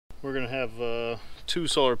we're going to have two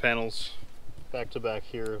solar panels back to back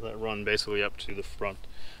here that run basically up to the front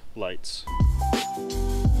lights.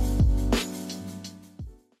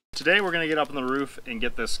 Today we're going to get up on the roof and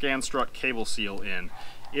get the Scanstrut cable seal in.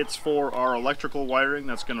 It's for our electrical wiring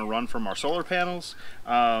that's going to run from our solar panels.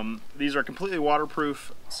 These are completely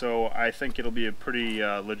waterproof, so I think it'll be a pretty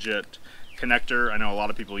legit connector. I know a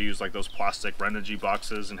lot of people use like those plastic Renogy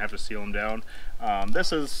boxes and have to seal them down.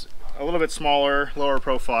 This is a little bit smaller, lower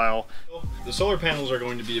profile. The solar panels are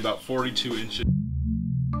going to be about 42 inches.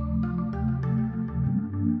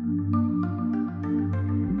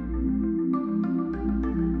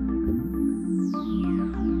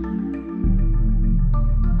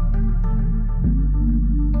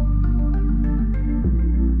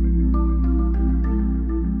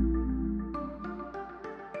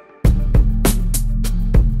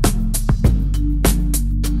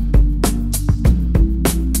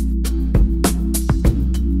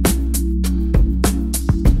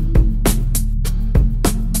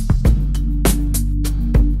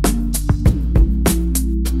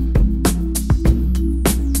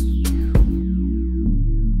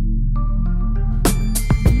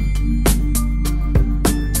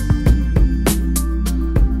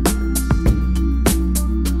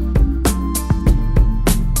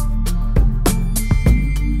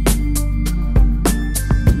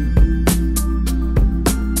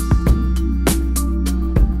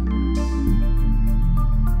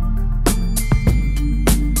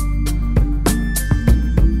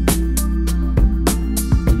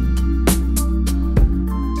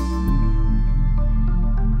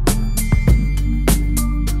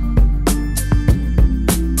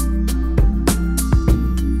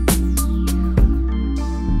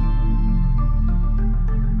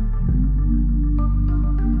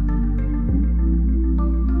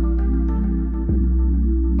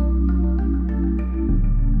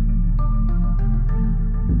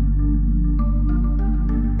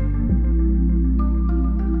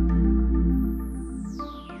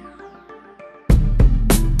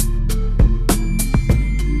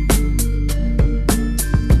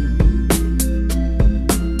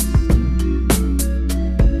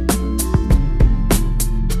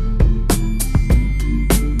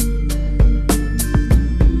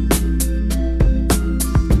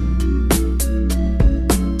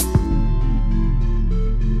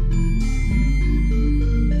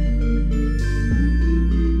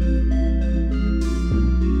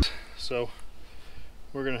 So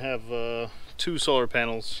we're going to have two solar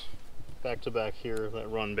panels back to back here that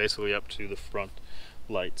run basically up to the front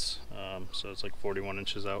lights. So it's like 41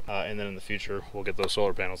 inches out. And then in the future we'll get those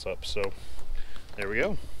solar panels up. So there we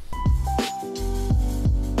go.